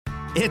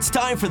It's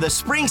time for the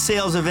spring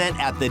sales event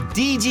at the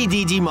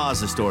DGDG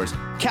Mazda stores.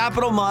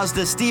 Capital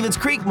Mazda, Stevens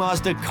Creek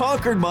Mazda,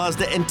 Concord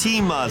Mazda, and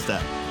Team Mazda.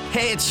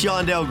 Hey, it's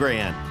Shondell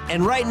Grand.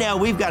 And right now,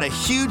 we've got a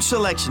huge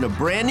selection of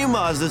brand new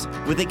Mazdas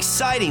with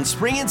exciting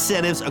spring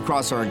incentives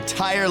across our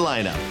entire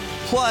lineup.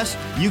 Plus,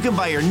 you can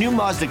buy your new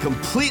Mazda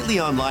completely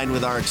online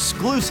with our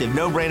exclusive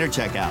no-brainer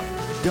checkout.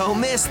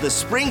 Don't miss the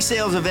spring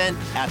sales event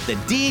at the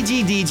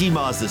DGDG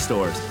Mazda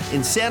stores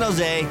in San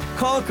Jose,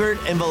 Concord,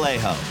 and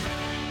Vallejo.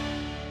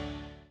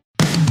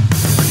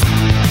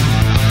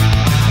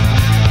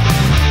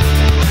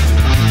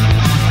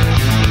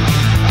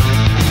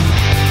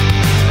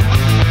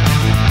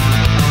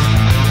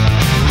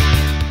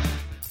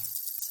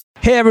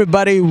 Hey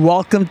everybody,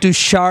 welcome to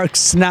Shark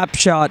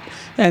Snapshot,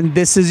 and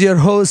this is your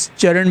host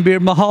Charanbir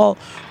Mahal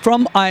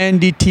from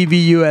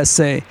INDTV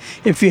USA.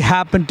 If you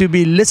happen to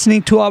be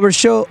listening to our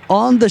show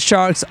on the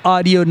Sharks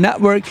Audio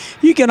Network,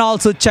 you can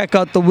also check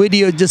out the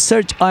video. Just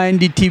search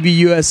INDTV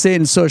USA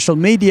in social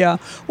media,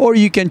 or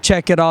you can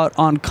check it out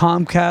on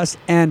Comcast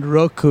and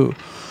Roku.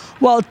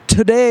 Well,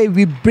 today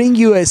we bring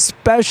you a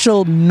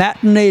special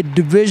matinee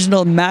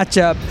divisional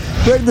matchup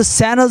where the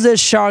San Jose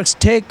Sharks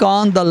take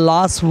on the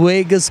Las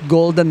Vegas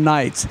Golden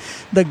Knights.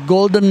 The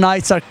Golden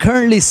Knights are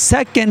currently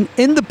second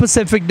in the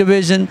Pacific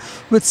Division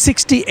with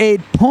 68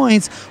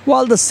 points,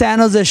 while the San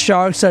Jose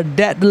Sharks are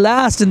dead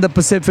last in the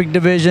Pacific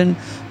Division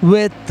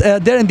with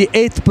they're in the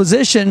 8th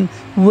position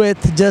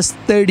with just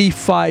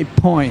 35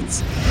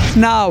 points.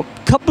 Now,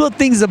 a couple of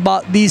things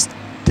about these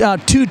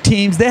two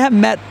teams. They have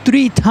met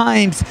 3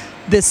 times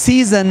this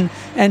season,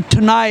 and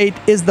tonight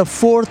is the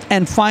 4th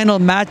and final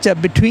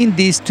matchup between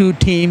these two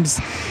teams.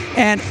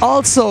 And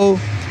also,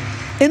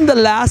 in the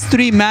last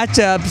 3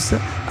 matchups,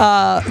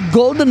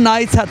 Golden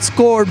Knights had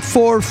scored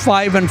 4,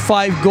 5, and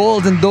 5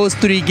 goals in those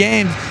 3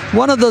 games.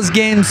 One of those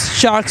games,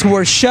 Sharks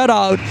were shut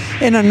out.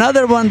 In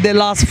another one, they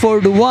lost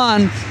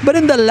 4-1. But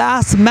in the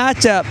last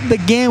matchup, the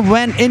game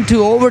went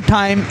into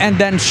overtime and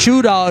then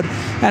shootout.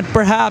 And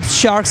perhaps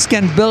Sharks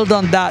can build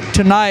on that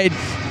tonight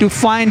to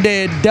find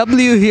a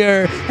W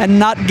here and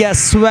not get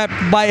swept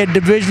by a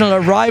divisional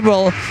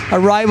rival, a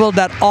rival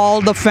that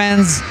all the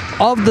fans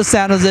of the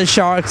San Jose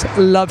Sharks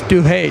love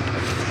to hate.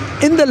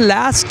 In the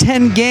last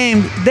 10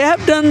 games, they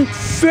have done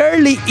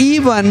fairly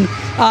even.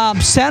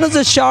 San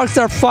Jose Sharks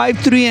are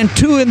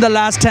 5-3-2 in the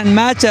last 10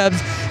 matchups,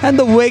 and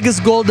the Vegas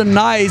Golden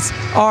Knights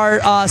are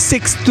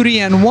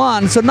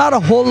 6-3-1. So not a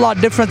whole lot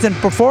difference in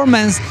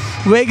performance.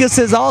 Vegas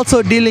is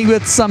also dealing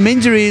with some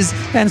injuries,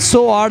 and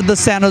so are the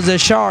San Jose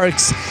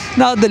Sharks.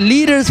 Now, the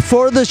leaders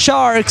for the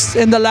Sharks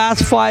in the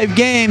last 5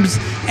 games,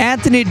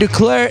 Anthony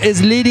Duclair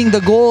is leading the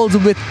goals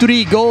with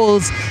 3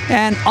 goals,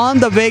 and on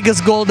the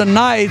Vegas Golden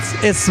Knights,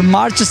 it's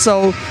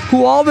Marchessault,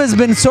 who always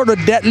been sort of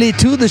deadly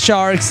to the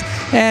Sharks,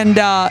 and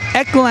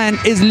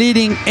Ekland is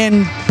leading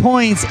in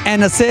points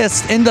and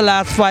assists in the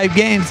last 5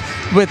 games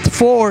with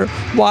 4,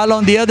 while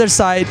on the other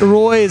side,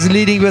 Roy is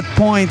leading with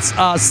points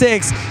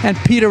 6, and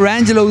Peter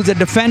Angelo, who's a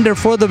defender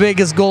for the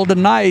Vegas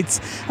Golden Knights,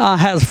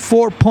 has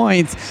 4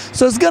 points.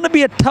 So it's going to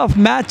be a tough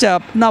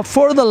matchup. Now,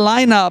 for the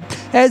lineup,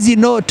 as you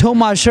know,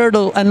 Tomas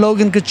Hertl and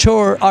Logan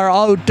Couture are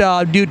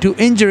out due to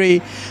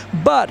injury,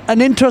 but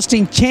an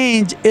interesting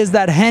change is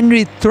that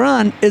Henry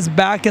Thrun is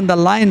back in the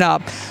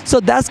lineup. So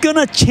that's going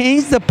to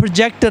change the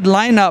projected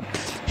lineup.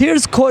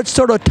 Here's Coach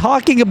sort of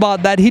talking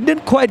about that. He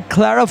didn't quite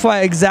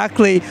clarify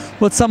exactly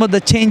what some of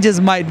the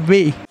changes might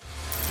be.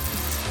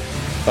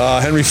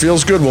 Henry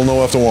feels good. We'll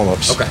know after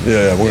warm-ups. Okay.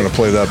 Yeah, we're going to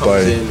play that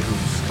by...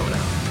 Who's coming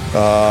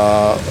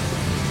out?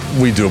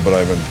 We do, but I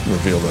haven't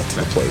revealed that to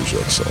the players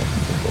yet, so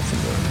we'll go from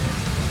there.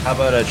 How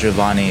about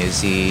Giovanni?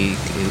 Is he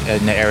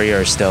in the area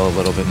or still a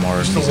little bit more?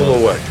 Just a little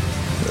away.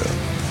 Yeah.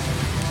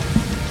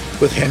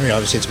 With Henry,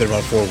 obviously, it's been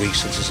about 4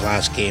 weeks since his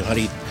last game.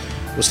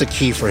 What's the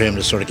key for him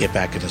to sort of get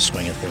back in the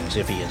swing of things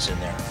if he is in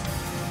there?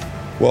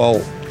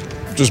 Well,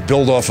 just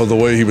build off of the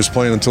way he was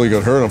playing until he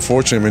got hurt.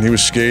 Unfortunately, I mean, he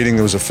was skating.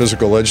 There was a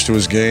physical edge to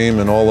his game,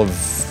 and all of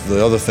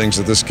the other things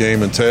that this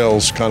game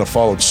entails kind of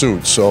followed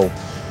suit. So,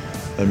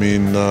 I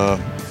mean,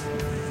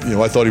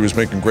 I thought he was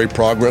making great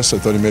progress. I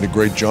thought he made a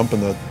great jump in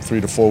that 3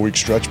 to 4 week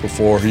stretch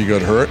before he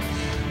got hurt.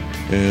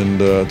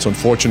 And it's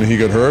unfortunate he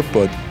got hurt,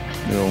 but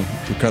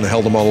we kind of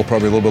held him out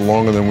probably a little bit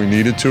longer than we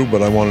needed to.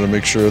 But I wanted to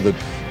make sure that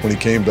when he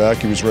came back,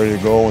 he was ready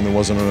to go, and there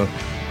wasn't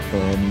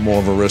more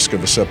of a risk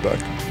of a setback.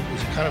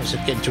 Was it kind of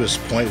getting to his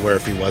point where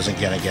if he wasn't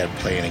going to get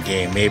play in a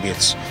game, maybe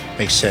it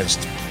makes sense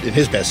in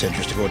his best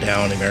interest to go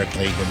down in the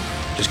American League and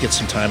just get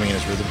some timing in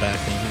his rhythm back?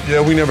 Maybe?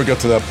 Yeah, we never got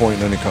to that point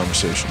in any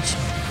conversations.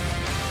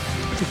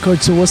 Coach,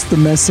 so what's the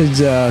message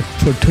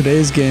for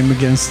today's game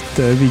against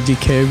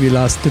VGK? We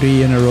lost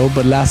 3 in a row,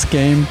 but last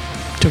game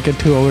took it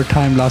to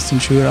overtime, lost in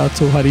shootout.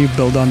 So how do you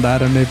build on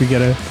that and maybe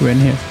get a win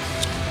here?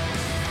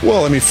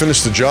 Well, I mean,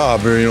 finish the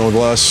job. We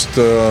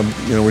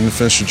didn't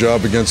finish the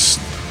job against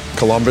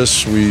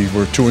Columbus. We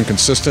were too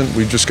inconsistent.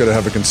 We just got to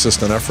have a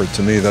consistent effort.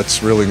 To me,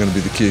 that's really going to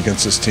be the key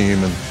against this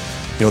team. And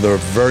they're a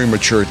very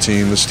mature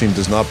team. This team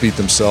does not beat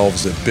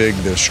themselves. They're big.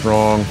 They're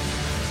strong.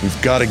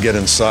 We've got to get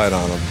inside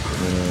on them.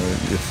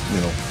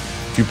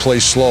 if you play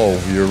slow,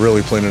 you're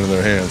really playing it in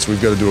their hands.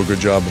 We've got to do a good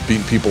job of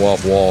beating people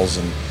off walls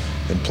and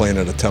playing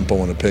at a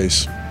tempo and a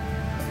pace.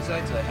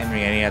 Besides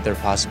Henry, any other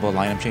possible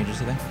lineup changes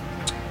today?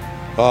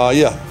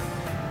 Yeah.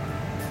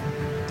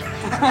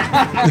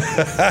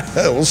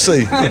 We'll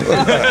see. Is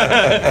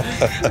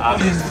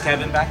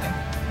Kevin back in?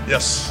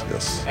 Yes.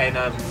 And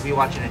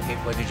rewatching the tape,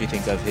 what did you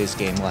think of his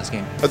game last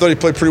game? I thought he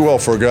played pretty well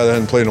for a guy that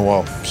hadn't played in a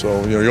while.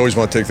 So, you always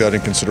want to take that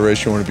in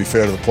consideration. You want to be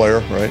fair to the player,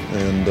 right?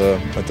 And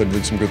I thought he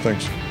did some good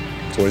things.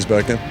 So he's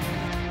back in.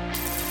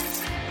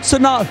 So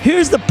now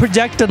here's the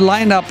projected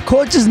lineup.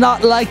 Coach is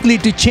not likely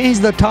to change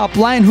the top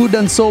line, who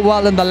done so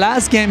well in the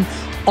last game.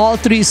 All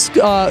three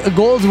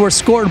goals were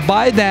scored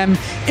by them.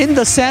 In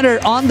the center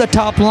on the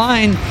top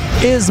line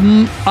is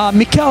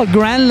Mikael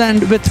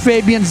Granlund with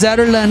Fabian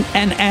Zetterlund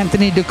and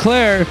Anthony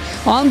Duclair.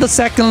 On the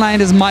second line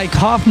is Mike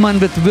Hoffman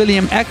with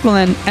William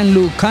Eklund and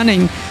Lou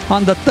Cunning.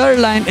 On the third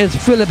line is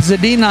Philip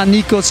Zadina,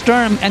 Nico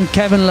Sturm, and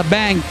Kevin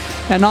Labanc.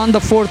 And on the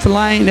fourth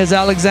line is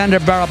Alexander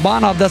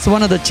Barabanov. That's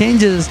one of the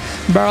changes.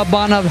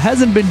 Barabanov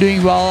hasn't been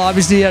doing well.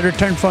 Obviously, he had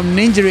returned from an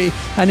injury,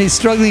 and he's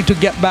struggling to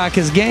get back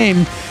his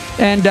game.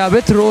 And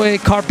with Roy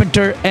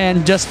Carpenter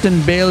and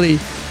Justin Bailey.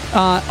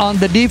 On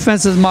the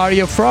defense is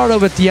Mario Fraudo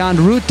with Jan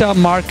Ruta,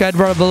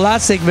 Mark-Edward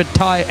Vlasic with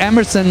Ty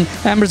Emerson.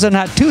 Emerson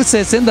had 2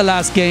 assists in the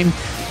last game.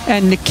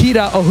 And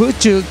Nikita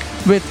Ohuchuk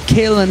with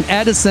Kalen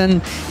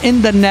Edison.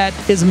 In the net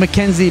is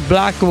Mackenzie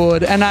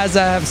Blackwood. And as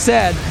I have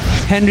said,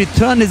 Henry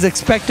Thun is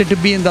expected to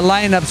be in the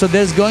lineup, so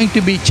there's going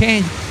to be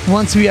change.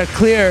 Once we are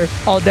clear,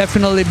 I'll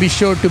definitely be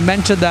sure to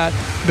mention that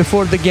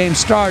before the game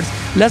starts.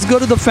 Let's go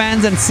to the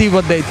fans and see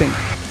what they think.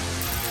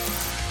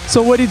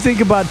 So what do you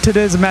think about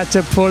today's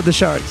matchup for the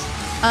Sharks?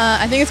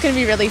 I think it's going to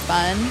be really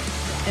fun,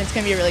 and it's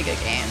going to be a really good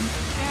game.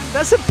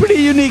 That's a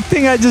pretty unique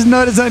thing I just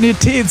noticed on your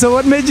teeth. So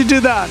what made you do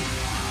that?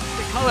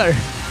 The color.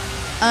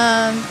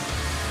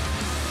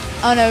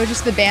 Oh no,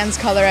 just the band's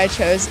color I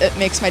chose. It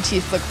makes my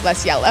teeth look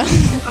less yellow.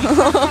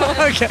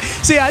 Okay.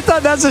 See, I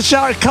thought that's a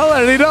Shark color.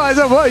 I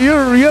said, well,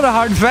 you're a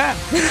hard fan.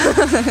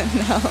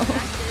 No.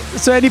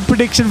 So any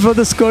prediction for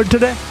the score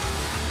today?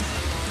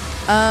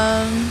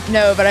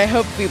 No, but I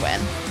hope we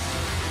win.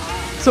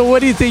 So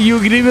what do you think? You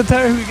agree with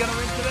her? We're gonna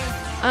win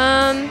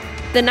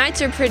today? The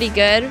Knights are pretty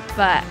good,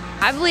 but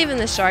I believe in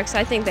the Sharks.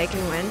 I think they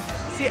can win.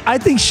 See, I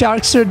think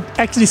Sharks should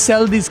actually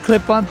sell these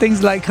clip-on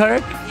things like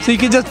her, so you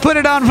can just put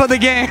it on for the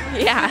game.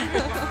 Yeah.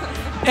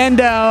 And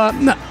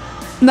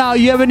now,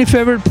 you have any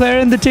favorite player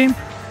in the team?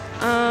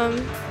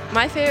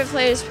 My favorite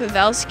player is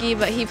Pavelski,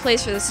 but he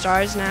plays for the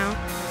Stars now.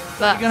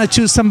 But You're gonna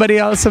choose somebody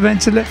else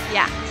eventually.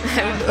 yeah.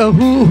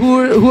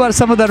 Who are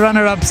some of the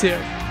runner-ups here?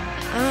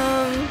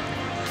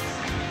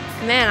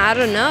 Man, I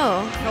don't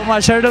know.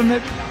 Tomas Hertl,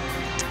 maybe.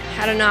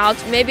 I don't know.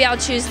 Maybe I'll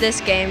choose this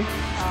game.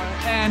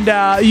 And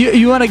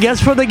you want to guess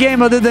for the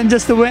game other than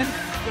just the win?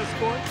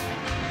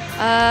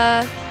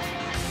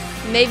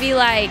 Maybe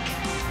like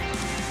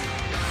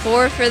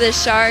 4 for the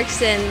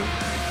Sharks and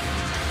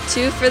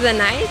 2 for the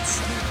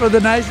Knights. For the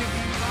Knights?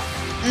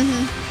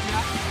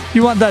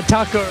 You want that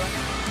taco, right?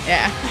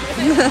 Yeah.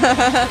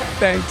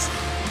 Thanks.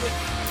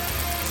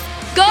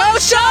 Go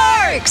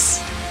Sharks!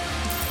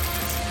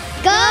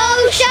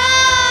 Go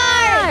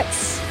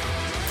Sharks!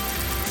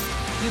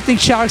 Do you think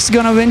Sharks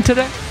gonna win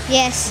today?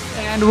 Yes.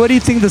 And what do you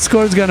think the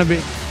score is gonna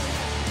be?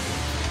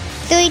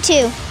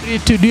 3-2.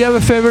 3-2. Do you have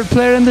a favorite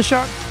player in the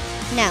Sharks?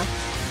 No.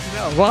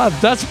 No. Wow,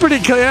 that's pretty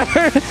clear.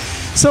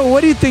 So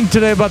what do you think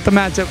today about the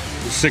matchup?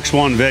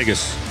 6-1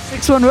 Vegas.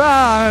 6-1. Well,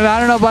 I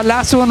don't know, but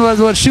last one was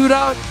what,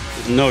 shootout?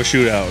 No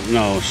shootout.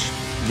 No.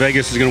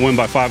 Vegas is going to win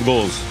by 5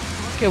 goals.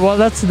 Okay, well,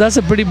 that's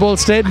a pretty bold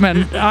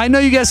statement. I know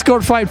you guys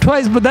scored 5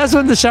 twice, but that's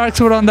when the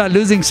Sharks were on that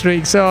losing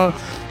streak. So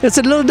it's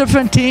a little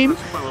different team.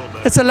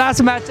 It's the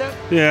last matchup.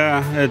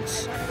 Yeah,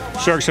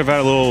 Sharks have had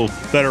a little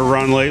better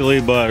run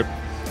lately, but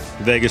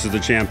Vegas is the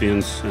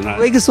champions. And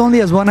Vegas only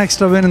has 1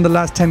 extra win in the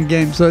last 10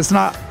 games, so it's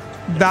not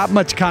that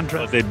much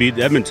contrast. They beat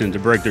Edmonton to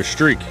break their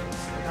streak.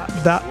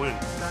 It's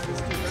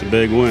a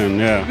big win,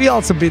 yeah. We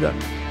also beat them.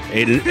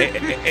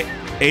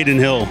 Aiden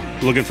Hill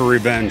looking for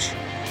revenge.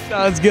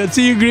 Sounds good.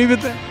 So you agree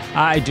with that?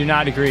 I do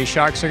not agree.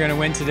 Sharks are going to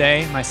win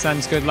today. My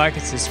son's good luck.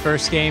 It's his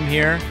first game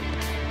here.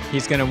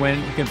 He's going to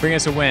win. He can bring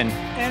us a win.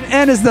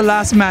 And it's the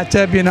last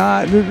matchup, We're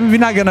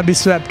not going to be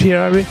swept here,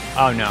 are we?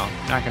 Oh, no.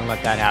 Not going to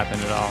let that happen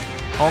at all.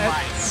 Home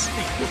ice.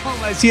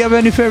 Home ice. Do you have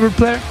any favorite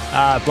player?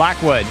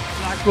 Blackwood.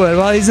 Blackwood.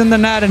 Well, he's in the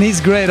net, and he's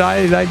great.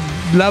 I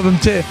love him,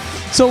 too.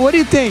 So what do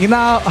you think?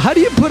 Now, how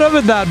do you put up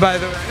with that, by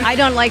the way? I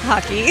don't like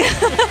hockey.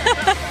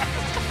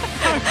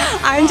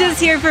 I'm just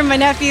here for my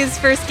nephew's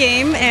first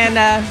game and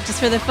just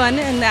for the fun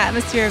and the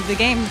atmosphere of the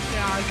game.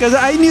 Yeah, because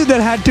I knew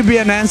there had to be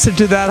an answer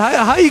to that.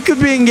 How you could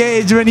be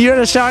engaged when you're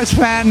a Sharks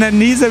fan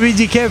and he's a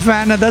VGK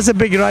fan, and that's a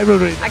big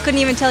rivalry. I couldn't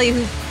even tell you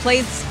who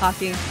plays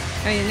hockey.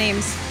 I mean,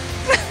 names.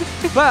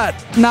 But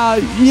now,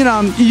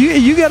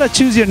 you got to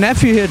choose your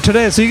nephew here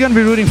today, so you're going to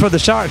be rooting for the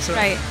Sharks.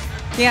 Right.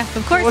 Yeah,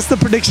 of course. What's the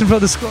prediction for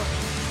the score?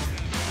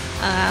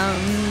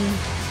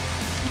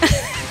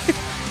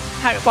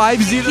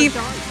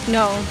 5-0?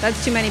 No,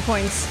 that's too many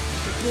points.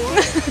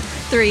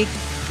 3.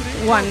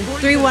 1.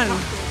 3-1.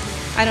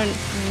 I don't.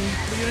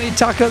 You need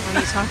tacos? I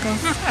need tacos.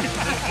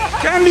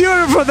 Can't be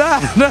order for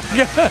that.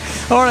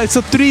 All right,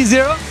 so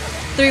 3-0?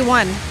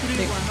 3-1.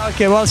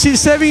 Okay, well, she's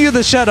saving you the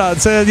shutout,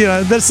 so,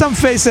 there's some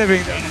face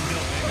saving there.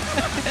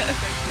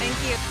 Thank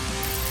you.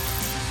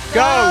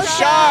 Go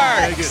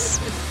Sharks!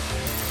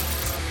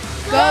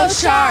 Go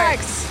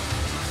Sharks!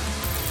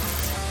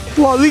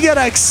 Well, we got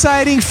an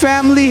exciting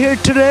family here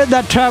today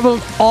that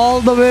traveled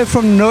all the way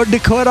from North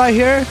Dakota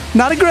here.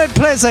 Not a great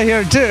place, I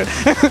hear, too.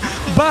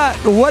 But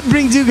what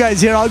brings you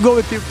guys here? I'll go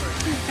with you first.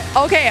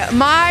 Okay,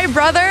 my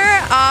brother,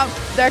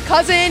 their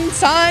cousin,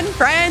 son,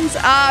 friends,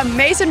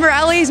 Mason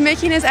Morelli's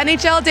making his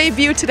NHL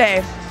debut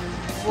today.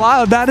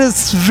 Wow, that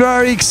is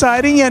very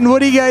exciting. And what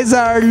do you guys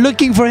are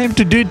looking for him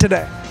to do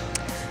today?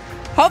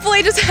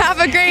 Hopefully just have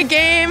a great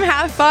game,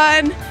 have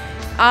fun,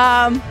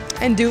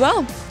 and do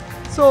well.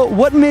 So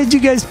what made you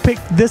guys pick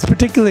this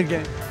particular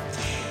game?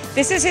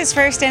 This is his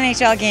first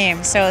NHL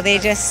game, so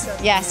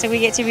so we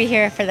get to be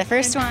here for the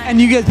first one. And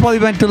you guys probably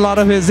went to a lot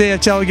of his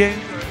AHL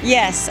games?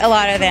 Yes, a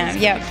lot of them,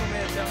 yep.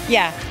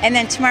 Yeah, and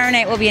then tomorrow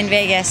night we'll be in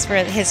Vegas for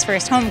his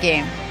first home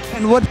game.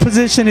 And what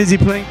position is he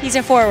playing? He's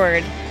a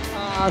forward.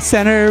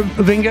 Center,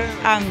 winger?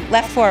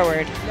 Left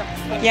forward.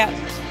 Yep.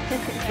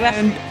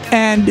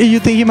 And you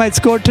think he might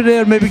score today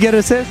or maybe get an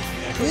assist?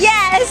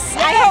 Yes,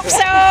 I hope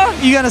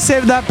so. You gonna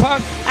save that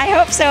puck? I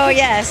hope so,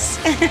 yes.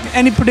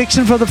 Any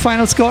prediction for the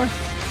final score?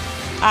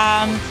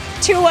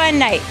 2-1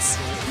 Knights.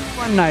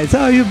 1 Knights.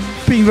 Oh, you're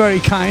being very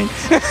kind.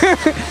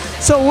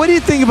 So what do you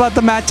think about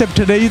the matchup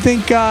today? You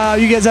think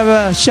you guys have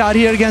a shot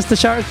here against the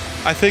Sharks?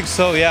 I think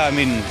so, yeah. I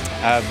mean,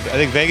 I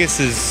think Vegas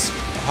is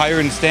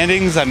higher in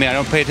standings. I mean, I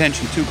don't pay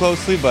attention too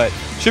closely, but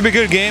should be a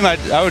good game.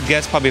 I would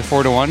guess probably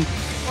 4-1.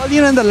 Well,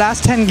 in the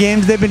last 10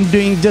 games, they've been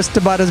doing just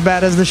about as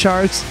bad as the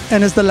Sharks,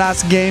 and it's the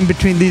last game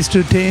between these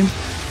two teams.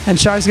 And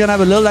Sharks gonna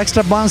have a little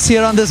extra bounce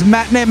here on this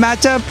matinee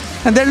matchup,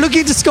 and they're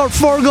looking to score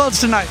 4 goals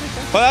tonight.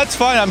 Well, that's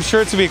fine. I'm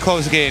sure it's gonna be a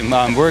close game.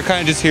 We're kind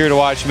of just here to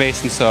watch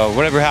Mason, so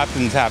whatever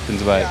happens,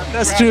 happens. But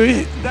that's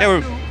true.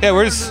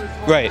 We're just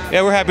right.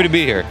 Yeah, we're happy to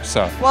be here.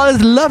 So. Well,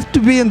 it's love to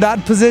be in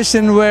that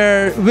position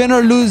where win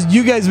or lose,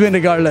 you guys win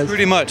regardless.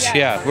 Pretty much,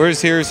 yeah. We're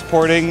just here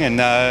supporting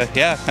and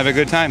have a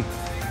good time.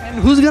 And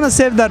who's gonna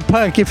save that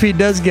puck if he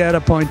does get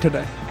a point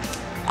today?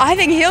 I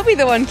think he'll be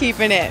the one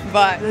keeping it,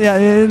 but... Yeah,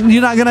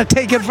 you're not gonna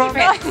take it from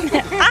him? I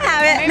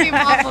have it. Maybe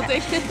Mom will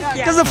take it.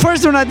 Because the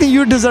first one, I think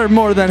you deserve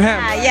more than him.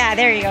 Yeah,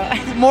 there you go.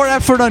 More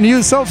effort on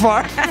you so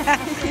far.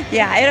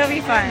 Yeah, it'll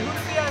be fun.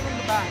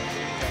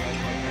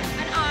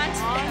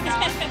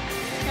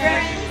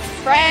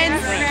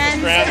 Friends.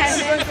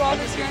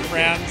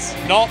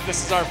 No,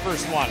 this is our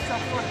first one.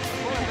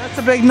 That's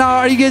a big. Now,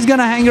 are you guys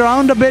gonna hang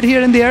around a bit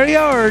here in the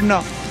area or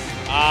no?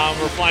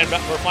 We're flying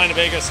to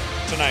Vegas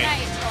tonight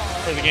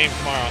for the game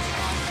tomorrow.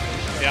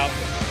 Yep.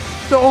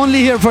 So only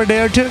here for a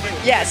day or two?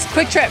 Yes,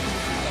 quick trip.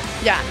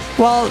 Yeah.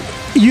 Well,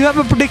 you have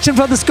a prediction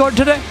for the score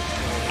today?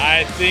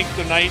 I think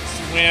the Knights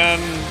win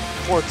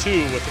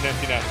 4-2 with an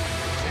empty net.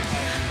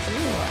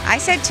 I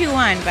said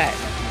 2-1, but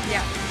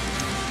yeah.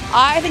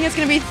 I think it's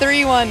going to be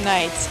 3-1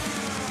 Knights.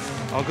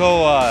 I'll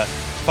go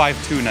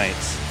 5-2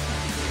 Knights.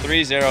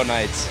 3-0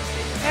 Knights.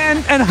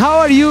 And how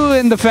are you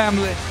in the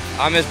family?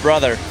 I'm his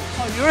brother.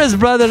 Oh, you're his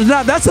brother.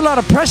 Now, that's a lot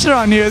of pressure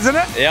on you, isn't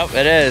it? Yep,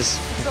 it is.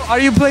 So are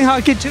you playing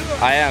hockey too?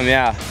 I am,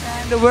 yeah.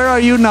 And where are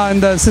you now in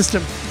the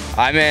system?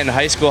 I'm in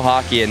high school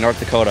hockey in North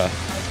Dakota.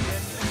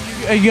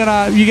 Are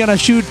you gonna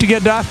shoot to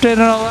get drafted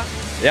and all that?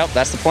 Yep,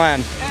 that's the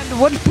plan. And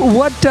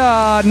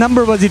what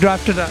number was he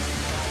drafted at?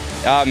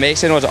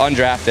 Mason was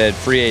undrafted,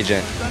 free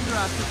agent.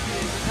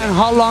 And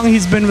how long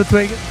he's been with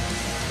Vegas?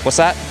 What's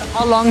that?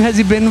 How long has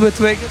he been with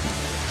Vegas?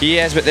 He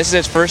has. This is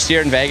his first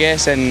year in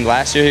Vegas, and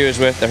last year he was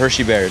with the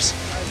Hershey Bears.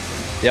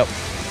 Yep.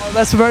 Well,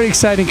 that's very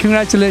exciting.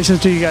 Congratulations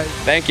to you guys.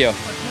 Thank you.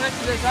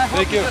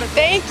 Thank you.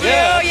 Thank you.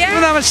 Yeah.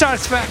 Even I'm a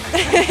Sharks fan.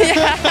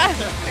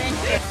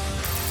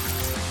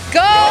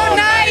 Go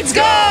Knights,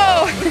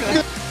 go!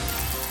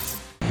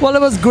 Well,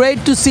 it was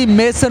great to see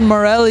Mason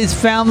Morelli's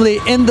family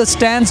in the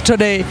stands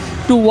today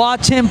to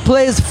watch him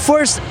play his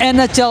first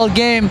NHL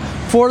game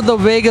for the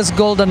Vegas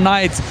Golden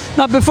Knights.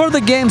 Now, before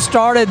the game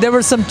started, there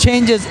were some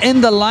changes in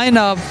the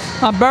lineup.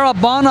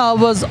 Barabana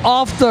was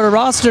off the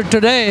roster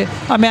today,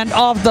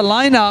 off the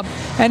lineup,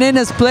 and in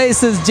his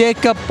place is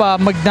Jacob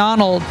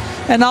McDonald.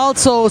 And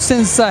also,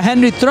 since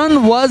Henry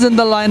Thrun was in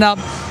the lineup,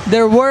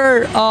 there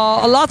were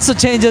lots of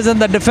changes in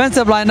the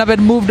defensive lineup. It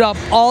moved up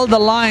all the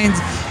lines.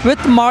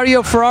 With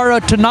Mario Ferraro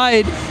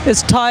tonight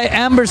is Ty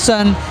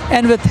Amberson,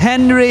 and with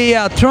Henry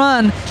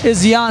Thrun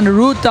is Jan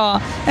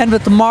Ruta, and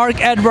with Mark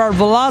Edward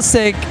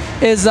Vlasic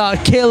is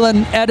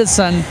Kalen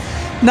Edison.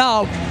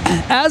 Now,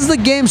 as the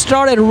game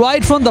started,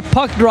 right from the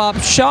puck drop,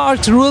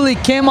 Sharks really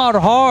came out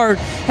hard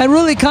and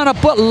really kind of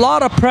put a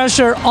lot of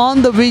pressure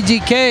on the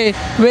VGK,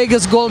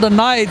 Vegas Golden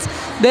Knights.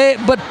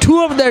 But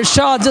two of their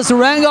shots just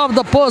rang off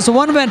the post.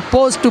 One went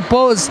post to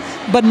post,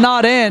 but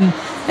not in.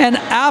 And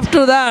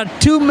after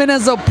that, 2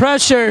 minutes of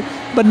pressure,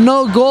 but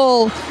no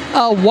goal.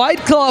 White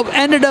Club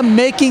ended up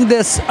making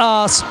this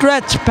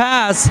stretch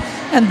pass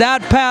and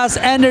that pass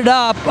ended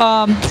up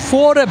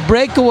for a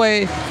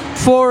breakaway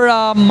for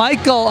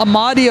Michael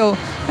Amadio,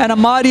 and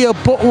Amadio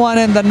put one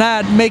in the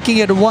net, making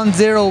it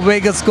 1-0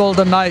 Vegas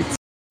Golden Knights.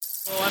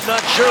 Well, I'm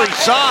not sure he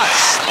saw it.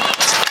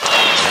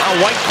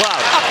 Now White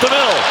Cloud up the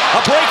middle,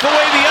 a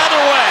breakaway the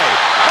other way.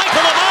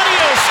 Michael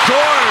Amadio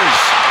scores.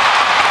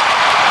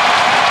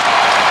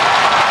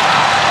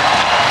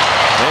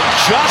 And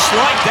just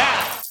like that.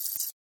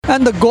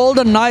 And the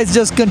Golden Knights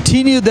just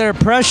continued their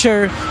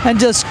pressure, and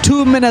just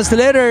 2 minutes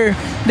later,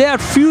 they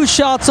had few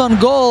shots on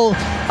goal.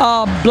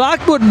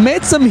 Blackwood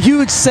made some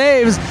huge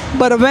saves,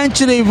 but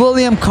eventually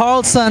William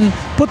Karlsson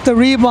put the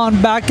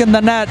rebound back in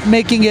the net,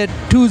 making it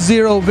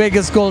 2-0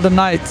 Vegas Golden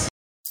Knights.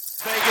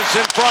 Vegas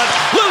in front,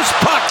 loose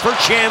puck for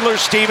Chandler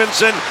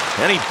Stevenson,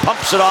 and he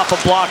pumps it off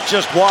a block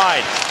just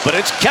wide, but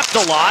it's kept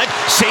alive,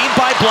 saved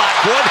by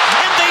Blackwood,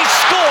 and they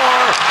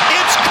score.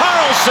 It's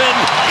Karlsson.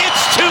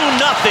 It's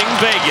 2-0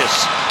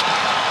 Vegas.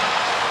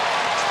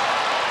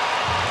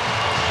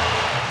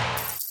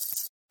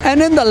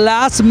 And in the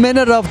last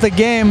minute of the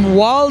game,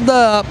 while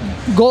the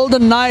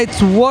Golden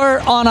Knights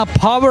were on a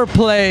power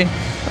play,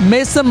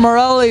 Mason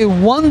Morelli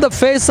won the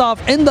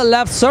faceoff in the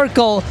left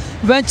circle.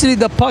 Eventually,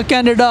 the puck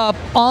ended up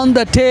on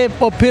the tape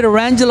of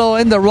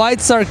Pietrangelo in the right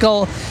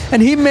circle,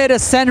 and he made a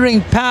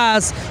centering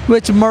pass,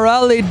 which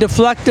Morelli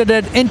deflected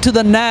it into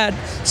the net,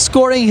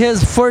 scoring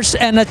his first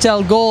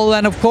NHL goal.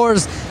 And of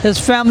course, his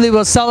family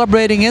was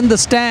celebrating in the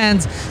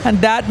stands,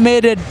 and that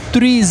made it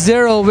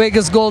 3-0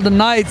 Vegas Golden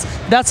Knights.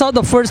 That's how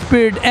the first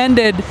period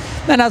ended.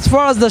 And as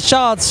far as the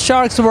shots,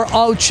 Sharks were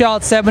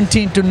outshot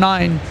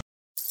 17-9.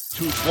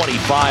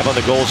 225 on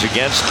the goals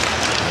against,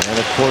 and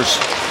of course,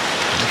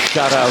 a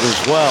shutout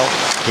as well.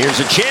 Here's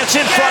a chance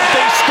in front,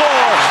 they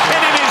score,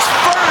 and in his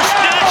first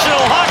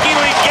National Hockey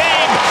League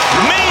game,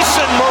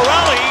 Mason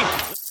Morelli.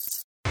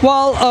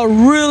 Well, a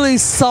really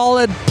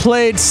solid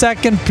played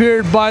second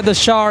period by the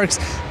Sharks.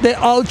 They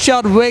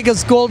outshot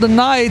Vegas Golden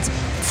Knights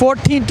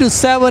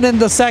 14-7 in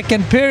the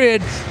second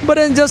period, but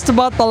in just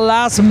about the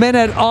last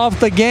minute of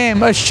the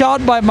game, a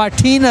shot by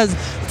Martinez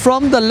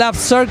from the left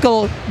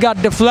circle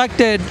got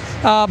deflected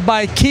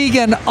by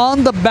Keegan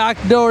on the back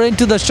door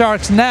into the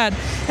Sharks net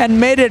and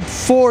made it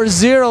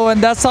 4-0,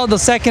 and that's how the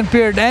second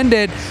period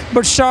ended.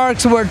 But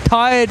Sharks were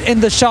tied in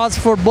the shots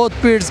for both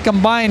periods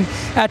combined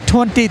at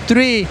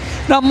 23.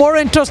 Now, more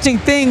interesting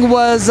thing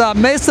was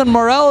Mason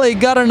Morelli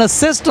got an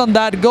assist on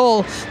that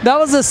goal. That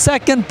was the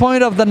second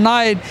point of the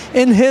night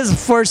in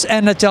his first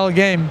NHL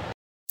game.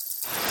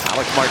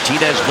 Alec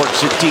Martinez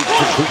works it deep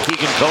for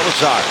Keegan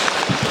Colasar.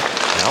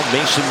 Now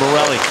Mason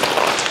Morelli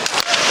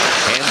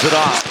hands it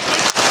off.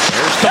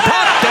 There's the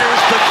puck.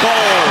 There's the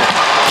goal.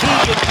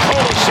 Keegan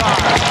Colasar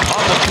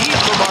on the feed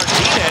for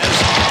Martinez,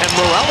 and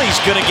Morelli's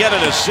going to get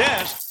an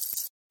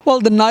assist.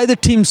 Well, neither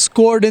team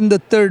scored in the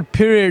third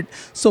period,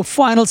 so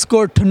final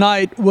score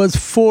tonight was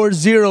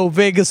 4-0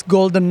 Vegas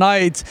Golden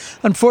Knights.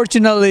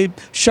 Unfortunately,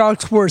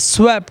 Sharks were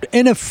swept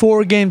in a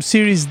 4-game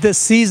series this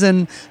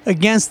season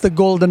against the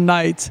Golden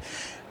Knights.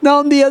 Now,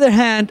 on the other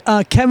hand,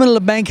 Kevin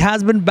Labanc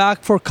has been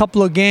back for a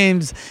couple of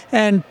games,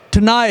 and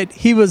tonight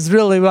he was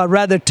really,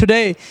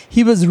 today,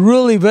 he was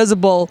really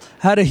visible,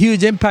 had a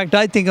huge impact,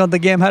 I think, on the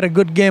game, had a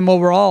good game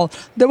overall.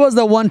 There was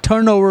the one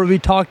turnover we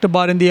talked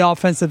about in the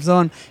offensive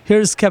zone.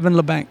 Here's Kevin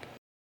Labanc.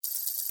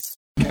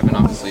 Kevin,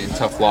 obviously a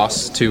tough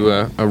loss to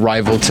a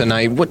rival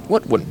tonight.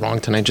 What went wrong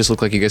tonight? Just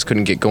looked like you guys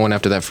couldn't get going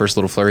after that first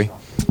little flurry.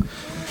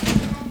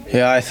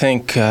 Yeah, I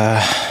think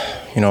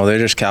they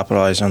just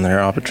capitalized on their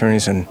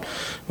opportunities, and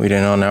we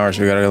didn't on ours.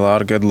 We got a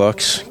lot of good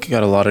looks,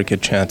 got a lot of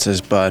good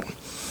chances, but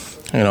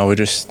we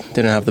just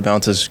didn't have the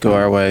bounces go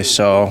our way.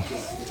 So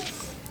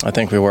I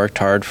think we worked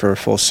hard for a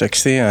full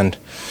 60, and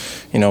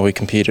we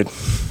competed.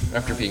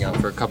 After being out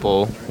for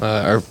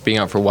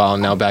a while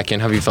and now back in,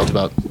 how have you felt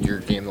about your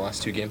game the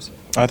last two games?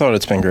 I thought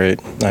it's been great.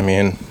 I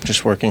mean,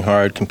 just working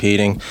hard,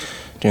 competing,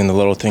 doing the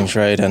little things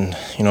right, and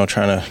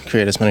trying to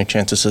create as many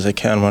chances as I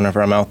can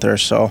whenever I'm out there.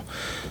 So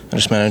I'm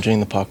just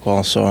managing the puck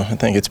well. So I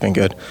think it's been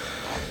good.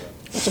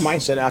 What's the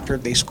mindset after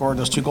they scored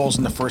those 2 goals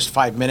in the first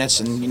 5 minutes,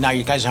 and now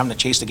you guys are having to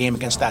chase the game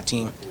against that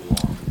team?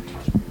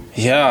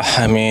 Yeah,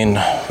 I mean,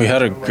 we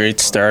had a great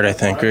start, I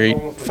think, great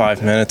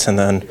 5 minutes, and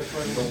then,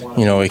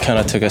 we kind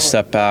of took a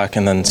step back,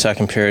 and then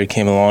second period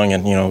came along,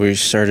 and, we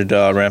started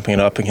ramping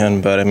it up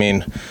again. But, I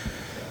mean,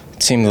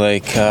 it seemed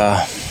like,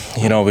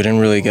 we didn't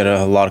really get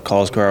a lot of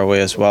calls go our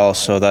way as well,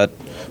 so that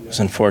was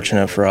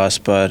unfortunate for us.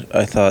 But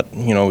I thought,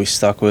 we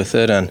stuck with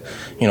it, and,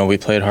 we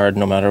played hard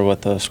no matter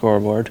what the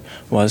scoreboard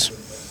was.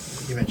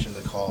 You mentioned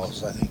the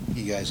calls. I think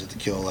you guys had to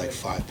kill like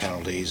 5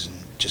 penalties and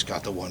just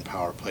got the 1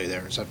 power play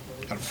there. Is that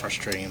kind of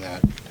frustrating in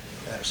that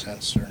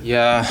sense? Or?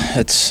 Yeah,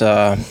 it's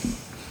a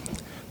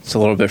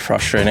little bit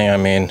frustrating. I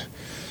mean,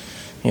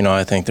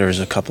 I think there's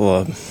a couple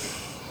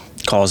of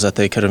calls that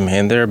they could have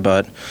made there,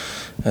 but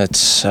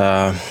it's,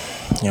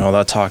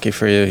 that's hockey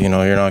for you. You're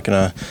not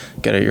going to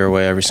get it your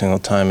way every single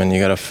time, and you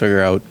got to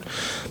figure out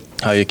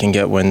how you can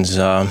get wins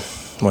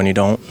when you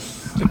don't.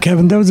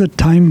 Kevin, there was a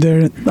time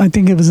there, I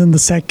think it was in the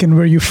second,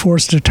 where you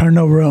forced a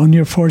turnover on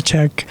your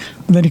forecheck,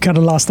 and then you kind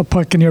of lost the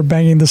puck and you're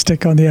banging the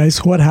stick on the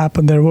ice. What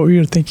happened there? What were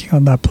you thinking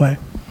on that play?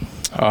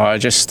 I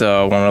just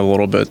wanted a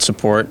little bit of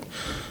support.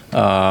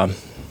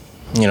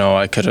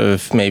 I could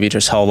have maybe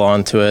just held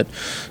on to it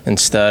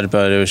instead,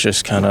 but it was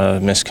just kind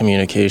of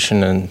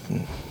miscommunication. And,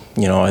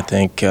 I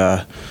think,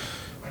 I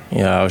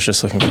was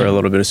just looking for a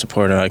little bit of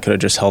support, and I could have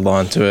just held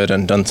on to it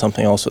and done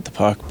something else with the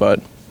puck. But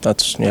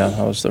that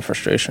was the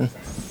frustration.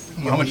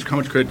 How much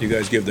credit do you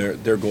guys give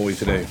their goalie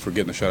today for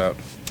getting the shutout?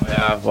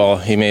 Yeah, well,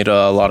 he made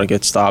a lot of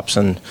good stops,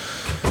 and,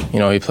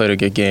 he played a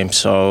good game.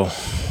 So,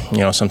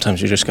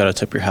 sometimes you just got to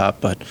tip your hat.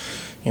 But,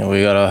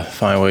 we got to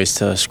find ways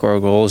to score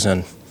goals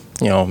and,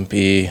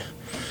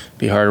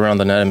 be hard around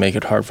the net and make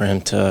it hard for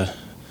him to,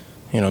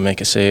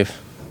 make a save.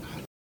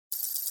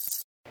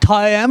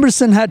 Ty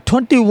Emberson had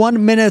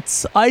 21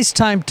 minutes ice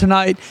time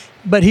tonight,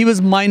 but he was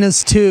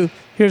 -2.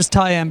 Here's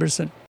Ty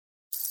Emberson.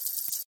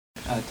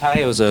 Ty,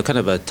 it was a kind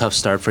of a tough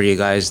start for you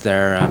guys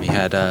there. You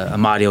had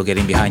Amadio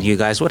getting behind you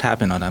guys. What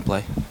happened on that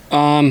play?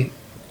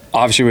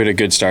 Obviously, we had a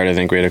good start. I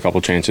think we had a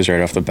couple chances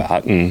right off the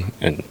bat, and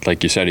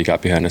like you said, he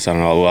got behind us. I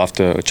don't know. We'll have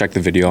to check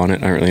the video on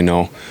it. I don't really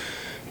know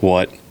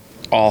what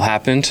all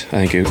happened. I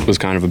think it was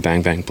kind of a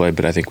bang play,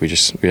 but I think we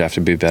have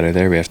to be better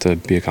there. We have to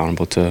be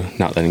accountable to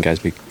not letting guys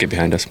get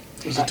behind us.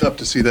 Was it tough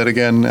to see that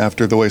again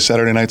after the way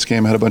Saturday night's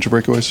game had a bunch of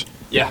breakaways?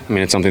 Yeah, I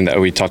mean, it's something that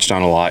we touched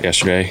on a lot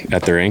yesterday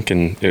at the rink,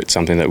 and it's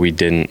something that we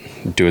didn't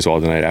do as well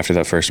tonight after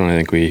that first one. I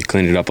think we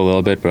cleaned it up a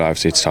little bit, but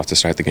obviously it's tough to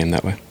start the game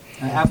that way.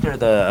 After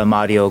the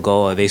Amadio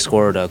goal, they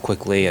scored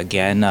quickly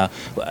again.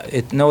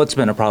 It's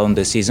been a problem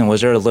this season.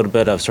 Was there a little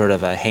bit of sort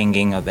of a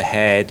hanging of the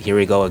head? Here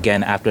we go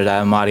again after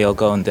that Amadio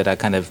goal, and did that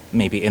kind of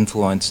maybe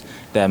influence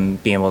them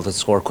being able to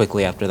score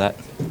quickly after that?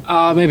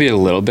 Maybe a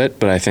little bit,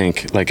 but I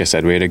think, like I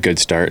said, we had a good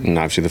start, and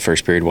obviously the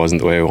first period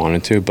wasn't the way we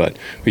wanted to, but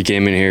we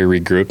came in here,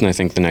 regrouped, and I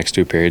think the next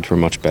two periods were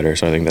much better,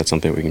 so I think that's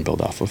something we can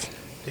build off of.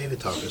 David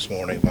talked this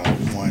morning about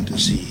wanting to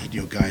see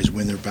guys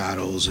win their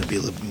battles and be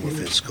a little bit more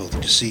physical.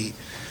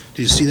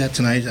 Did you see that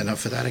tonight?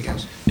 Enough for that, I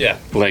guess? Yeah.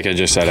 Like I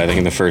just said, I think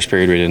in the first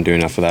period we didn't do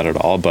enough of that at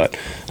all, but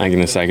I think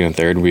in the second and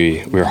third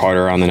we were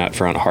harder on the net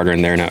front, harder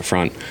in their net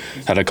front,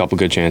 had a couple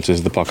good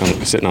chances. The puck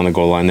sitting on the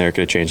goal line there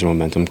could have changed the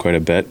momentum quite a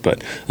bit,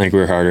 but I think we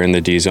were harder in the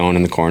D zone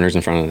and the corners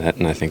in front of the net,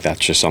 and I think that's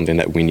just something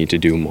that we need to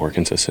do more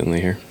consistently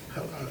here.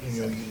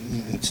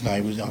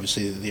 Tonight was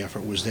obviously the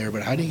effort was there,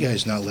 but how do you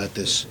guys not let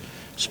this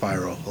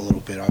spiral a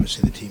little bit?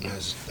 Obviously the team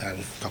has had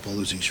a couple of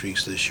losing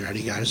streaks this year.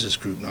 How does this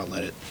group not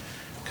let it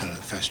kind of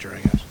fester,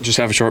 I guess? Just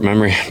have a short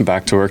memory.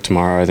 Back to work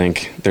tomorrow. I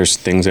think there's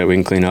things that we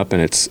can clean up,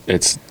 and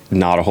it's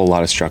not a whole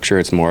lot of structure.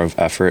 It's more of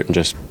effort and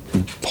just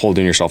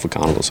holding yourself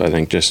accountable. So I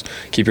think just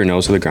keep your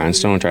nose to the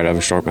grindstone, try to have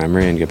a short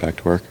memory, and get back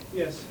to work.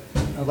 Yes.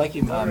 Like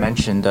you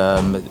mentioned,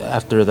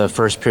 after the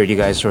first period, you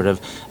guys sort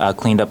of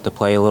cleaned up the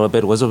play a little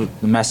bit. Was a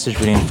message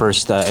between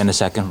first and the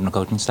second from the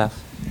coaching staff?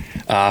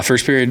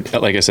 First period,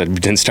 like I said, we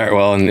didn't start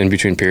well, and in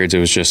between periods, it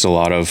was just a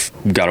lot of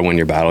got to win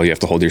your battle. You have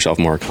to hold yourself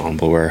more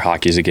accountable, where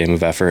hockey is a game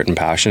of effort and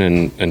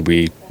passion, and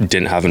we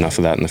didn't have enough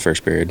of that in the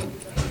first period.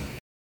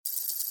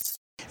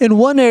 In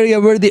one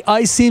area where the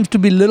ice seems to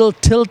be little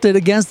tilted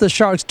against the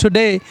Sharks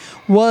today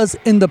was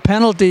in the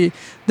penalty.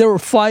 There were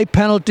 5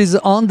 penalties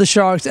on the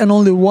Sharks and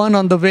only 1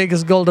 on the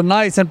Vegas Golden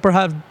Knights, and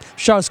perhaps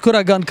Sharks could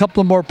have gotten a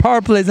couple more power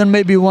plays and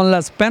maybe 1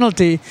 less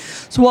penalty.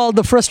 So while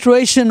the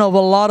frustration of a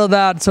lot of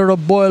that sort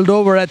of boiled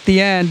over at the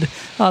end,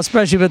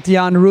 especially with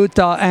Jan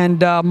Ruta and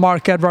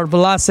Marc-Edouard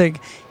Vlasic,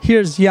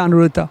 here's Jan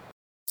Ruta.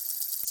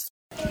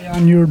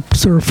 Jan, you're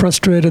sort of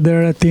frustrated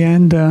there at the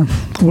end.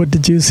 What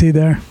did you see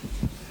there?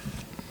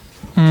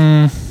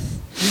 What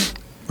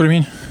do you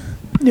mean?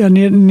 Yeah,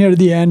 near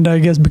the end, I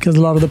guess, because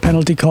a lot of the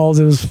penalty calls,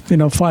 it was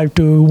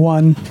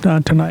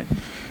 5-1 tonight.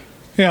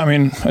 Yeah, I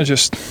mean, I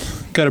just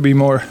got to be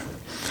more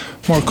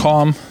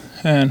calm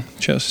and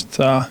just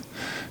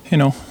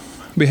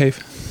behave.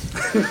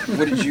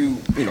 What did you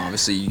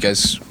obviously you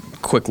guys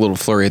quick little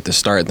flurry at the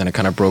start, then it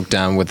kind of broke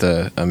down with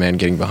a man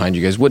getting behind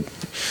you guys. What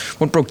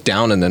broke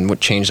down, and then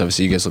what changed?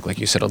 Obviously, you guys look like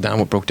you settled down.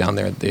 What broke down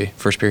there at the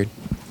first period?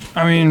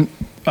 I mean,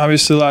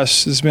 obviously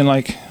it's been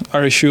like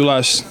our issue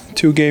last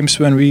 2 games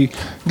when we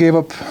gave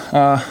up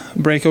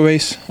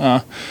breakaways.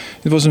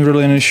 It wasn't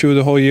really an issue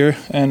the whole year,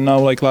 and now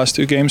like last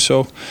 2 games,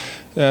 so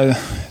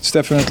it's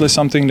definitely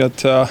something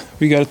that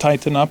we got to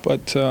tighten up.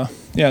 But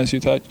yeah, as you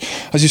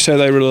said,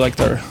 I really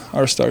liked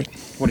our start.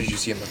 What did you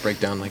see in the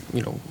breakdown? Like,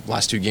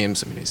 last 2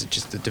 games. I mean, is it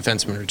just the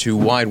defensemen are too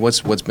wide?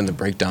 What's been the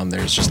breakdown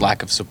there? It's just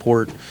lack of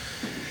support.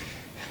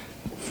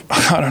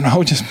 I don't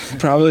know, just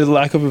probably the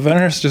lack of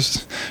eventers.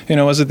 Just,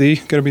 as a D,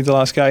 got to be the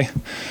last guy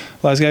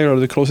or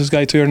the closest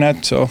guy to your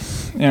net. So,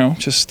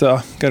 just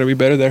got to be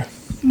better there.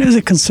 Is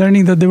it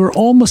concerning that they were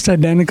almost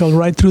identical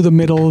right through the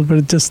middle,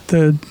 but just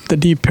the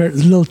deep pair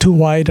is a little too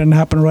wide and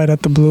happened right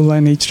at the blue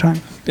line each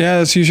time? Yeah,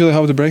 that's usually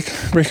how the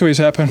breakaways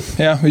happen.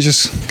 Yeah, we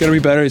just got to be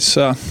better. It's,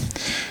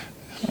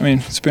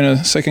 it's been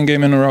a second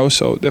game in a row,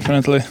 so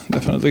definitely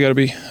got to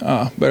be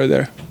better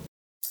there.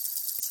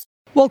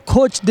 Well,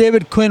 Coach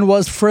David Quinn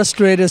was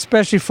frustrated,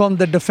 especially from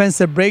the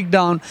defensive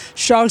breakdown.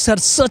 Sharks had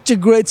such a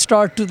great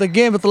start to the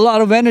game with a lot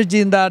of energy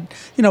in that,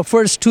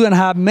 first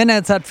 2.5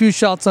 minutes, had few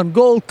shots on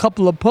goal,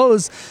 couple of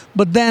posts,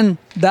 but then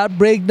that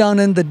breakdown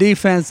in the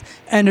defense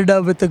ended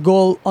up with a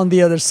goal on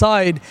the other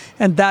side,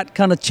 and that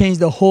kind of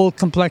changed the whole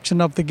complexion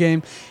of the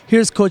game.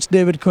 Here's Coach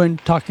David Quinn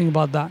talking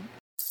about that.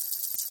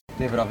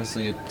 David,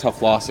 obviously a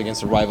tough loss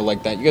against a rival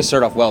like that. You guys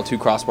started off well, 2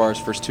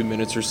 crossbars, first 2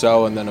 minutes or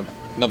so, and then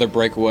another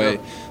breakaway.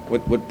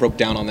 What broke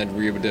down on that?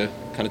 Were you able to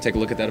kind of take a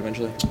look at that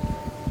eventually?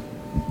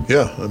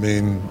 Yeah, I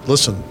mean,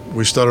 listen,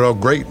 we started out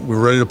great. We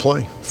were ready to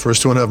play.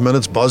 First 2.5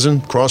 minutes,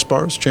 buzzing,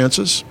 crossbars,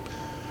 chances.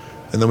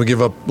 And then we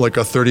give up like a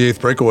 38th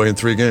breakaway in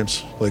 3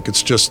 games. Like,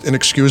 it's just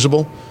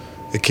inexcusable.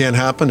 It can't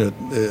happen.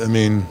 I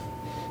mean,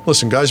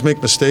 listen, guys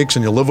make mistakes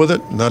and you live with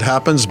it, and that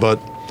happens, but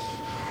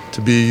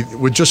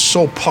we're just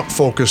so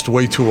puck-focused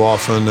way too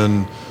often,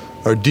 and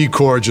our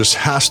D-core just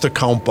has to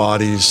count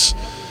bodies.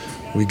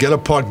 We get a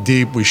puck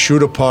deep, we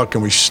shoot a puck,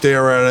 and we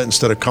stare at it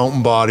instead of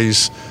counting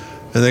bodies,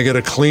 and they get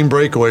a clean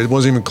breakaway. It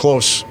wasn't even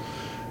close.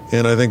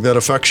 And I think that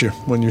affects you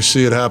when you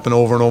see it happen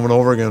over and over and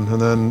over again.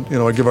 And then,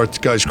 I give our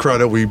guys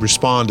credit. We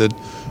responded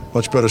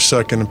much better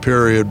second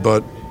period,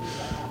 but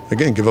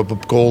again, give up a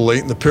goal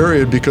late in the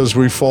period because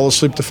we fall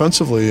asleep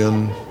defensively.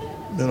 And,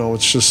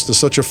 it's just there's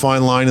such a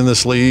fine line in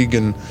this league,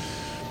 and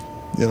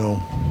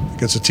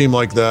against a team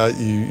like that,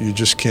 you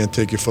just can't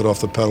take your foot off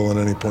the pedal at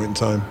any point in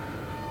time.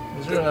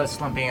 Was there a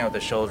slumping of the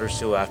shoulders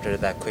too after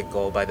that quick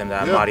goal by them,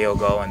 that Mario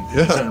goal, and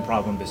it's been a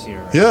problem this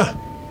year? Right?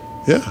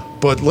 Yeah.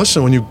 But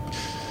listen, when you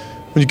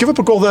give up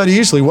a goal that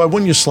easily, why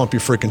wouldn't you slump your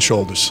freaking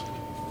shoulders?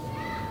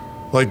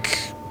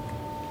 Like,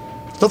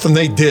 nothing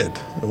they did.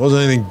 It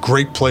wasn't anything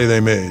great play they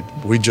made.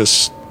 We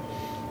just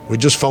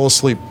fell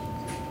asleep.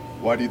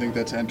 Why do you think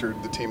that's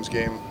entered the team's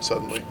game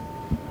suddenly?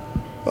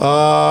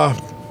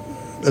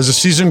 As the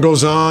season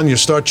goes on, you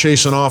start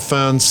chasing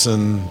offense,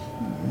 and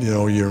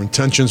your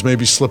intentions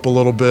maybe slip a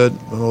little bit. I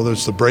don't know whether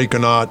it's the break or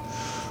not,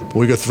 but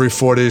we got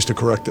 3-4 days to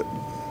correct it.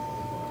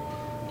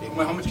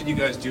 How much did you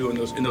guys do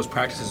in those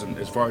practices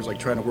as far as like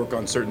trying to work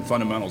on certain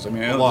fundamentals? I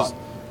mean, a lot.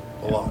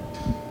 You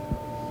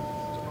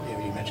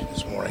mentioned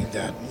this morning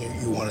that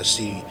you want to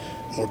see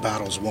more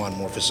battles won,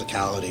 more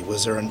physicality.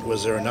 Was there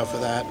enough of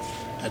that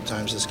at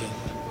times this game?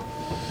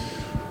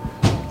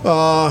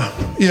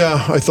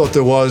 Yeah, I thought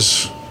there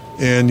was.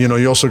 And,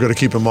 you also got to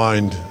keep in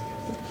mind,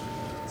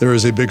 there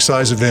is a big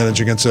size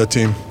advantage against that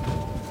team.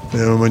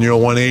 When you're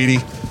 180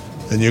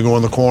 and you go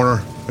in the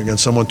corner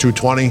against someone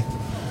 220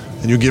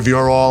 and you give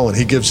your all and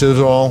he gives his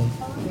all,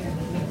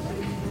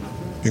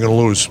 you're going to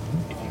lose.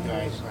 You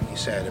guys, like you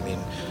said, I mean,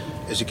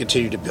 as you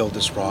continue to build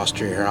this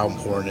roster here, how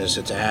important is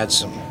it to add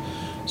some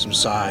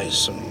size,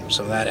 some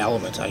of that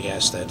element, I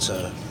guess, that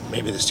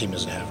maybe this team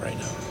doesn't have right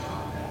now?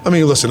 I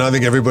mean, listen, I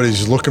think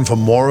everybody's looking for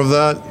more of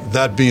that.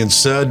 That being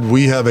said,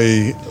 we have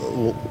a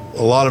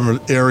lot of an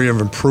area of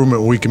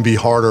improvement. We can be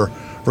harder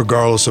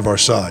regardless of our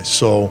size.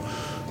 So,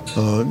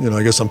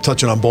 I guess I'm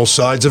touching on both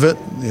sides of it.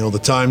 The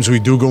times we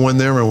do go in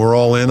there and we're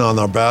all in on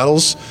our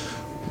battles,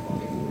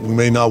 we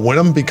may not win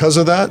them because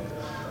of that,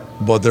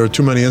 but there are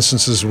too many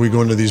instances we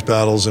go into these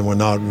battles and we're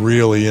not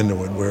really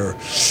into it. We're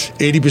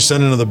 80%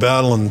 into the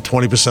battle and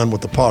 20%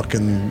 with the puck,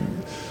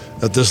 and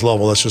at this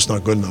level, that's just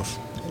not good enough.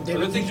 Are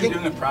there things you're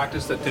doing in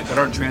practice that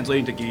aren't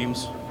translating to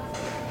games?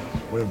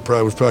 We've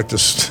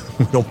practiced.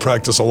 We don't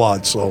practice a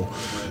lot, so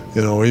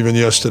even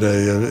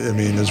yesterday. I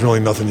mean, there's really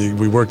nothing.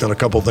 We worked on a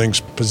couple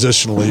things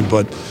positionally,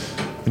 but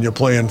when you're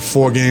playing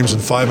 4 games in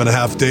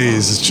 5.5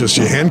 days, it's just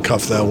you're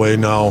handcuffed that way.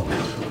 Now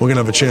we're gonna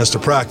have a chance to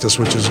practice,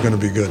 which is gonna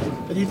be good.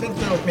 But do you think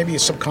maybe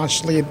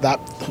subconsciously that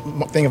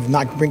thing of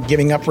not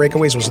giving up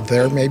breakaways was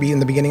there maybe in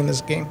the beginning of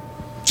this game?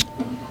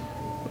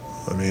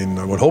 I mean,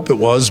 I would hope it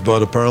was,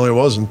 but apparently it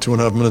wasn't.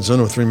 2.5 minutes in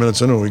or 3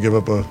 minutes in, we give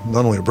up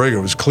not only a breakaway,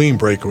 it was a clean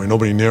breakaway,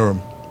 nobody near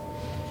him.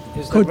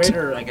 Is the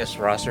greater,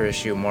 roster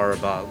issue more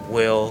about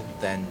will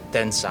than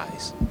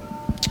size?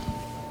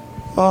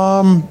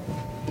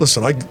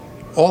 Listen,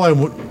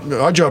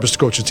 our job is to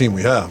coach the team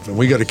we have, and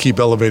we got to keep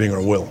elevating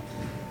our will.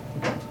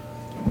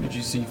 What did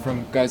you see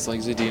from guys like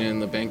Zadina in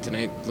the bank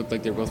tonight? Looked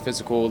like they were both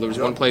physical. There was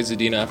one play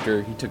Zadina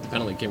after he took the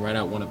penalty, came right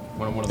out, one of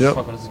the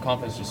puck. His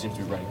confidence just seems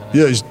to be running high.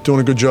 Yeah, he's doing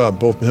a good job.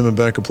 Both him and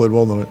Banker played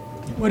well tonight.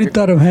 What do you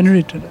thought of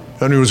Henry today?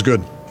 Henry was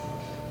good.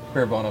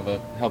 Bare bone of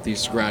a healthy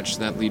scratch.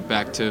 That lead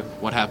back to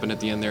what happened at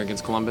the end there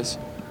against Columbus?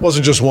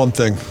 Wasn't just one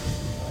thing.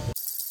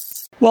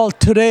 Well,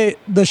 today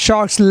the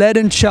Sharks led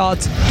in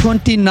shots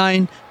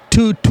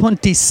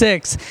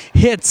 29-26,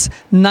 hits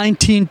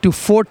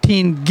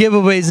 19-14,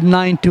 giveaways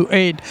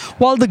 9-8,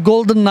 while the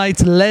Golden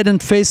Knights led in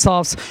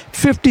faceoffs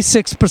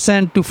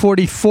 56% to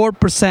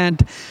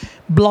 44%.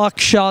 block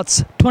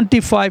shots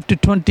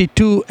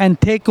 25-22, and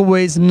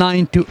takeaways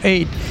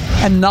 9-8.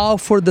 And now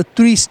for the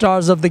 3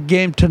 stars of the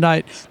game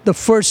tonight. The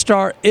first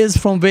star is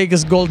from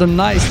Vegas Golden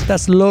Knights.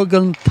 That's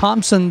Logan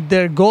Thompson,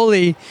 their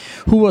goalie,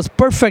 who was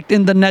perfect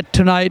in the net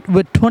tonight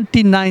with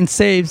 29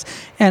 saves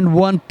and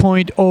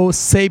 1.0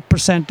 save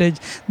percentage.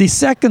 The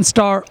second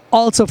star,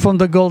 also from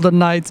the Golden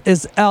Knights,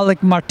 is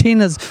Alec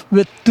Martinez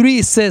with 3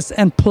 assists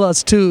and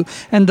 +2.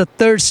 And the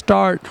third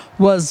star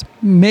was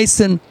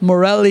Mason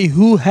Morelli,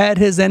 who had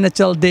his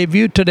NHL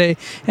debut today,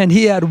 and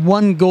he had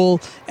 1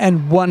 goal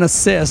and 1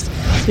 assist.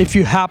 If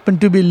you happen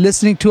to be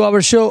listening to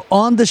our show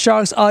on the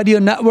Sharks Audio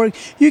Network,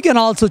 you can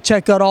also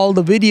check out all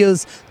the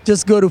videos.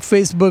 Just go to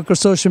Facebook or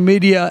social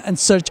media and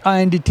search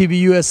INDTV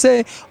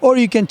USA, or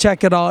you can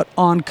check it out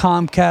on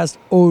Comcast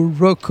or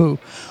Roku.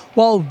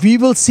 Well, we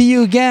will see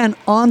you again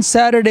on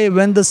Saturday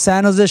when the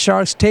San Jose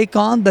Sharks take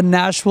on the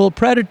Nashville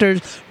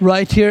Predators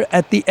right here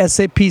at the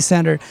SAP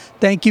Center.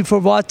 Thank you for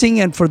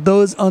watching, and for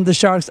those on the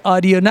Sharks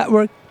Audio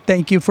Network,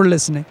 thank you for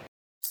listening.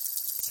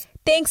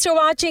 Thanks for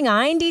watching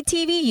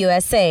INDTV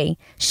USA.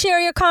 Share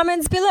your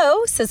comments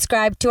below,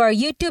 subscribe to our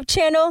YouTube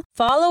channel,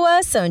 follow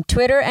us on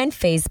Twitter and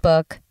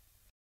Facebook.